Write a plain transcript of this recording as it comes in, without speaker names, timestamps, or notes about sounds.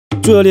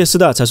最恶劣世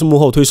代才是幕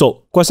后推手，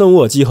怪僧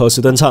乌尔基何时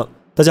登场？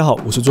大家好，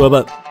我是作业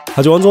本。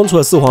海贼王中除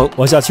了四皇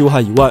玩下七武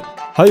海以外，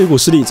还有一股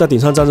势力在顶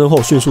上战争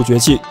后迅速崛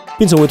起，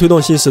并成为推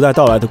动新时代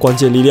到来的关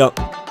键力量。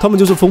他们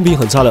就是风评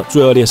很差的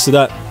最恶劣世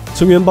代，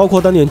成员包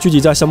括当年聚集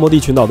在香波地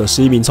群岛的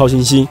11名超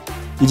新星，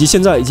以及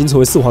现在已经成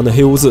为四皇的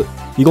黑屋子，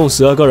一共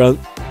12个人。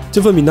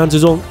这份名单之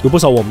中有不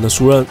少我们的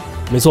熟人，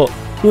没错，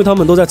因为他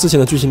们都在之前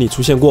的剧情里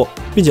出现过，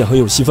并且很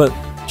有戏份。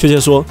确切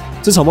说，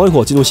自草帽一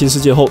伙进入新世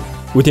界后，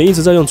尾田一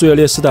直在用最恶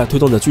劣世代推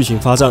动着剧情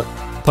发展。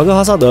庞克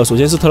哈萨德首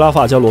先是特拉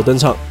法加罗登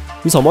场，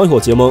与草帽一伙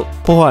结盟，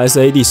破坏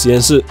SAD 实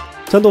验室，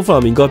战斗弗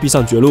朗明哥逼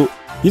上绝路，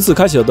以此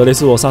开启了德雷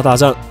斯罗萨大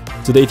战。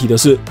值得一提的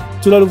是，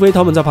就在路飞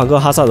他们在庞克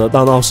哈萨德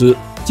大闹时，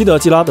基德、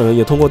基拉等人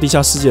也通过地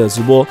下世界的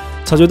直播，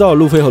察觉到了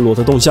路飞和罗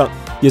的动向，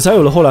也才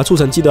有了后来促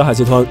成基德海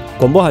贼团、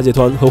广播海贼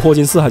团和霍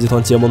金斯海贼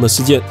团结盟的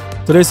事件。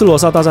德雷斯罗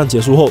萨大战结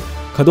束后，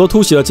凯多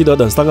突袭了基德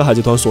等3个海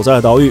贼团所在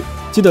的岛屿，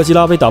基德、基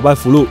拉被打败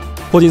俘虏，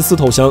霍金斯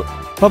投降，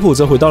巴普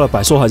则回到了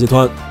百兽海贼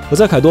团。而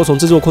在凯多从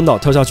这座空岛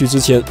跳下去之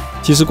前，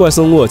其实怪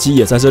僧乌尔基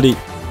也在这里，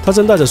他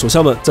正带着手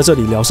下们在这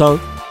里疗伤。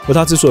而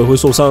他之所以会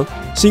受伤，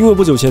是因为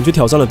不久前去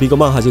挑战了比格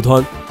曼海贼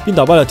团，并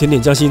打败了甜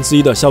点将星之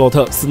一的夏洛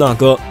特斯纳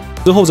哥，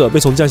之后者被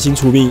从将星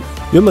除名，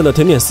原本的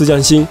甜点4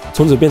将星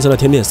从此变成了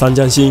甜点3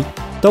将星。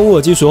但乌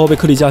尔基随后被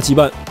克利加击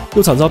败，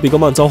又惨遭比格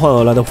曼召唤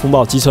而来的风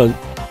暴击沉。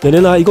2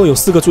年来，一共有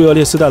4个最恶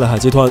劣世代的海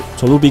贼团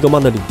闯入比格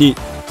曼的领地，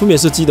分别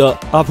是基德、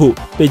阿普、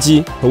贝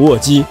基和乌尔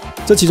基。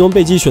这其中，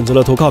贝基选择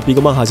了投靠比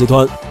格曼海贼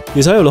团，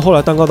也才有了后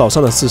来蛋糕岛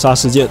上的刺杀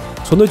事件。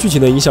从对剧情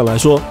的影响来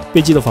说，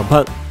贝基的反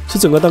叛是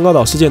整个蛋糕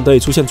岛事件得以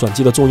出现转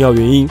机的重要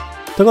原因。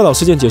蛋糕岛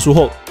事件结束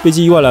后，贝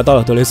基意外来到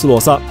了德雷斯罗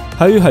萨，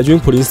还与海军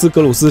普林斯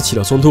格鲁斯起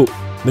了冲突。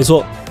没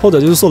错，后者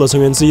就是兽的成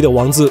员之一的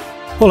王子，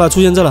后来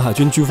出现在了海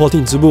军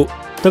G14 支部。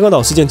蛋糕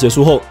岛事件结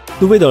束后，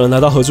路飞等人来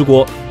到和之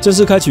国，正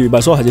式开启与百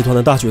兽海贼团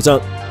的大决战。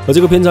而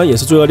这个篇章也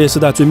是最恶劣世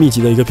代最密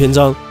集的一个篇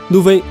章。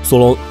路飞、索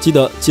隆、基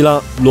德、基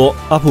拉、罗、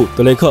阿普、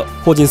德雷克、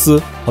霍金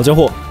斯，好家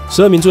伙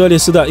，12名最恶劣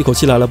世代一口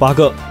气来了8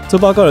个，这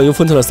8个人又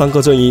分成了3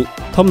个阵营，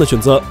他们的选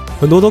择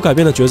很多都改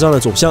变了决战的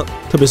走向，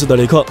特别是德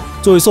雷克，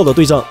作为兽的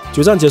队长，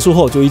决战结束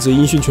后就一直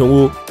音讯全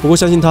无。不过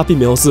相信他并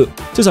没有死。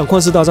这场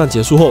旷世大战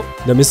结束后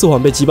，2名四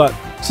皇被击败，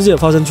世界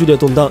发生剧烈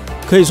动荡，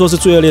可以说是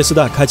最恶劣世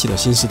代开启了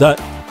新时代。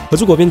和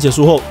之国篇结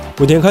束后，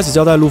尾田开始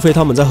交代路飞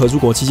他们在和之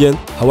国期间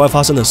海外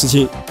发生的事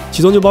情，其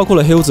中就包括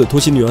了黑屋子突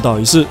袭女儿岛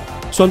一事。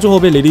虽然最后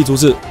被雷利阻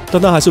止，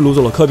但他还是掳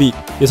走了科比，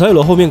也才有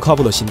了后面卡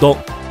普的行动。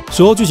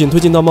随后剧情推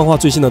进到漫画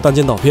最新的弹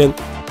剑岛篇，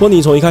波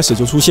尼从一开始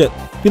就出现，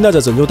并带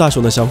着拯救大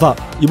雄的想法，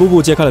一步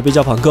步揭开了贝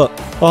加庞克、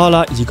奥哈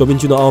拉以及革命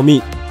军的奥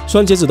秘。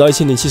虽然截止到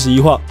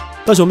1071话，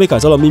大雄被改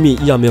造的秘密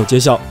依然没有揭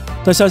晓，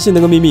但相信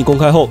那个秘密公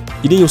开后，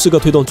一定又是个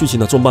推动剧情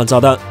的重磅炸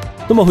弹。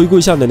那么回顾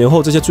一下2年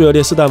后这些最恶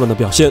劣世代们的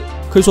表现，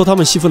可以说他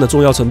们戏份的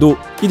重要程度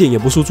一点也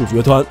不输主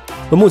角团。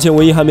而目前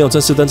唯一还没有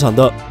正式登场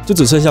的，就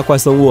只剩下怪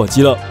僧乌尔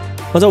基了。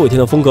按照尾田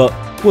的风格，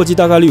乌尔基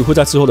大概率会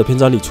在之后的篇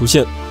章里出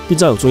现，并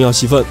占有重要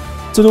戏份。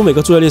正如每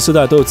个最恶劣世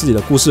代都有自己的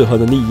故事和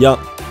能力一样，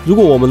如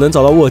果我们能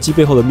找到乌尔基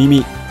背后的秘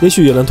密，也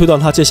许也能推断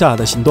他接下来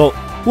的行动。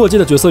乌尔基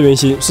的角色原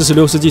型是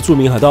16世纪著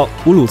名海盗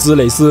乌鲁兹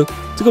雷斯，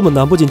这个猛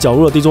男不仅搅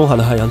入了地中海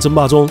的海洋争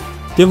霸中，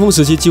巅峰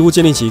时期几乎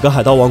建立起一个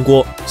海盗王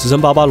国，史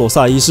称巴巴罗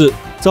萨一世。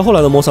在后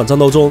来的某场战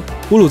斗中，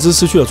乌鲁兹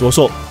失去了左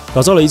手，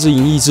打造了一只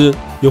银翼之，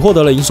也获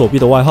得了银手臂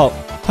的外号。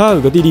他还有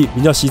个弟弟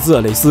名叫希兹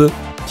尔雷斯，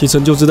其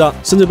成就之大，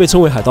甚至被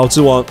称为海盗之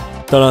王。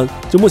当然，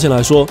就目前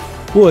来说，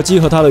乌尔基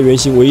和他的原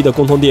型唯一的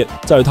共同点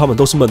在于他们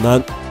都是猛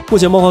男。目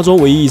前漫画中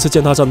唯一一次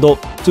见他战斗，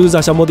就是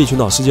在香波地群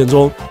岛事件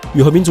中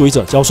与和平主义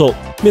者交手。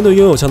面对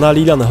拥有强大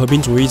力量的和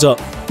平主义者，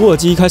乌尔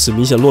基一开始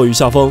明显落于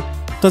下风，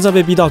但在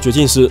被逼到绝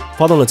境时，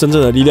发动了真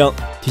正的力量，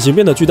体型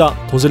变得巨大，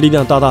同时力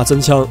量大大增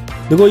强，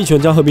能够一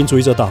拳将和平主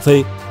义者打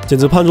飞，简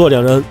直判若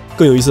两人。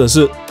更有意思的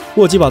是，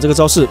乌尔基把这个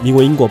招式名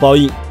为因果报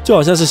应，就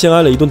好像是先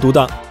挨了一顿毒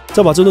打，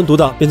再把这顿毒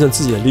打变成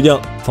自己的力量，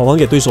返还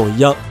给对手一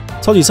样。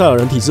超级赛亚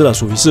人体质的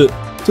属于是，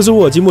这是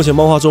乌尔基目前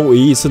漫画中唯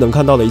一一次能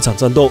看到的一场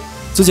战斗。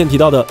之前提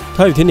到的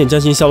他与甜点将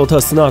星夏洛特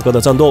斯纳格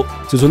的战斗，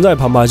只存在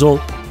旁白中，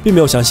并没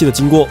有详细的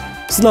经过。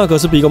斯纳格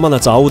是比格曼的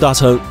杂物大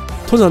臣，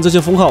通常这些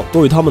封号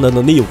都与他们的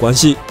能力有关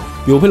系。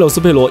比如佩罗斯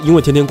佩罗因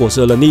为甜点果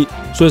实的能力，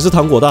所以是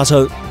糖果大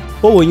臣；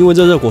欧文因为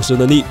热热果实的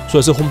能力，所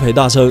以是烘焙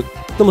大臣。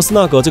那么斯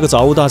纳格这个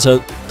杂物大臣，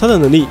他的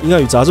能力应该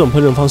与炸这种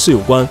烹饪方式有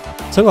关。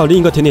参考另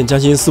一个甜点将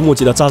星私募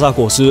级的炸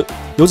果实，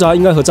油炸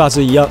应该和榨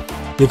汁一样，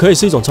也可以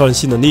是一种超人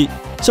系能力，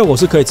效果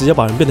是可以直接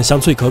把人变得香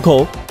脆可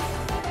口。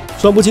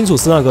虽然不清楚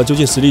斯纳格究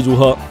竟实力如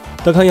何，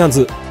但看样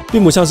子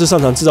并不像是擅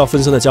长制造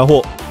分身的家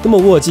伙。那么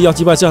乌尔基要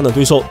击败这样的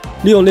对手，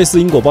利用类似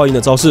因果报应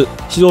的招式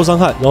吸收伤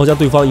害，然后将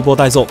对方一波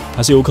带走，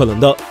还是有可能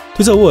的。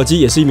推测乌尔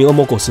基也是一名恶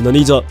魔果实能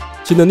力者，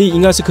其能力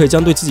应该是可以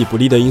将对自己不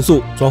利的因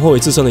素转化为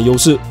自身的优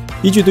势，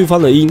依据对方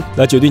的因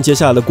来决定接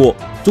下来的果。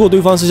如果对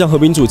方是像和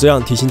平主这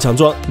样体型强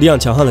壮、力量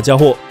强悍的家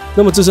伙，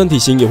那么自身体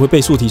型也会倍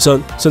数提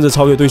升，甚至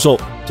超越对手。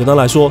简单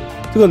来说，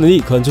这个能力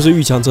可能就是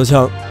遇强则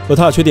强，而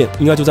他的缺点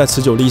应该就在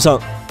持久力上。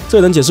这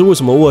也能解释为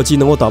什么乌尔基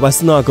能够打败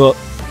斯纳格，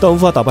但无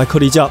法打败克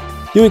利加，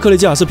因为克利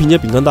加是凭借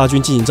饼干大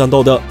军进行战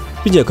斗的，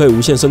并且可以无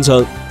限生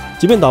成。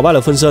即便打败了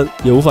分身，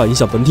也无法影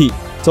响本体，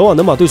早晚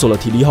能把对手的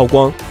体力耗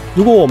光。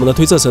如果我们的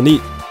推测成立，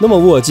那么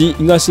乌尔基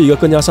应该是一个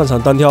更加擅长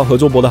单挑合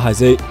作博的海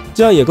贼，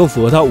这样也更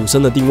符合他武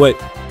生的定位。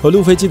和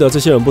路飞基德这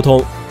些人不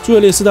同，最恶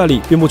劣世代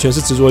里并不全是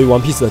执着于玩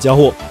piece 的家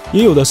伙，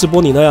也有的是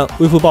波尼那样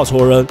为父报仇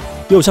的人，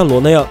也有像罗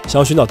那样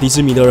想要寻找低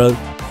之谜的人。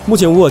目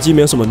前乌尔基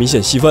没有什么明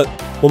显戏份，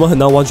我们很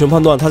难完全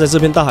判断他在这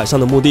片大海上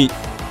的目的。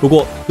不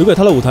过留给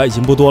他的舞台已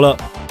经不多了。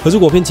和之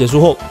国篇结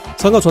束后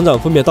，3个船长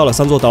分别到了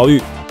3座岛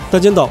屿：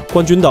弹尖岛、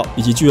冠军岛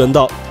以及巨人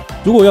岛。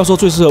如果要说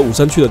最适合武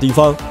生去的地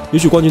方，也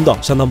许冠军岛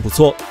相当不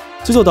错。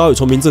这座岛屿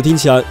从名字听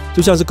起来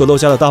就像是格斗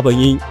家的大本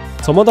营。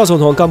草帽大虫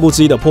团干部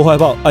之一的破坏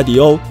豹艾迪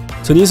欧，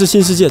曾经是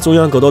新世界中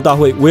央格斗大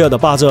会威尔的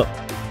霸者。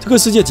这个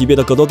世界级别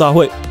的格斗大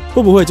会，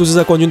会不会就是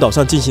在冠军岛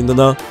上进行的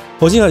呢？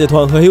火星海贼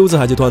团和黑屋子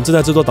海贼团正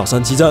在这座岛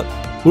上激战。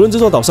无论这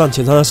座岛上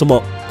潜藏了什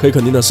么，可以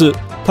肯定的是，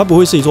它不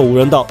会是一座无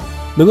人岛。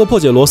能够破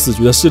解罗死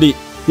局的势力，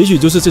也许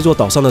就是这座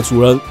岛上的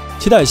主人。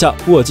期待一下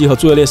乌尔基和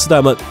最恶劣世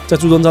代们在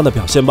最终章的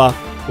表现吧。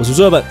我是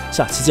最恶本，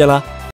下期见啦！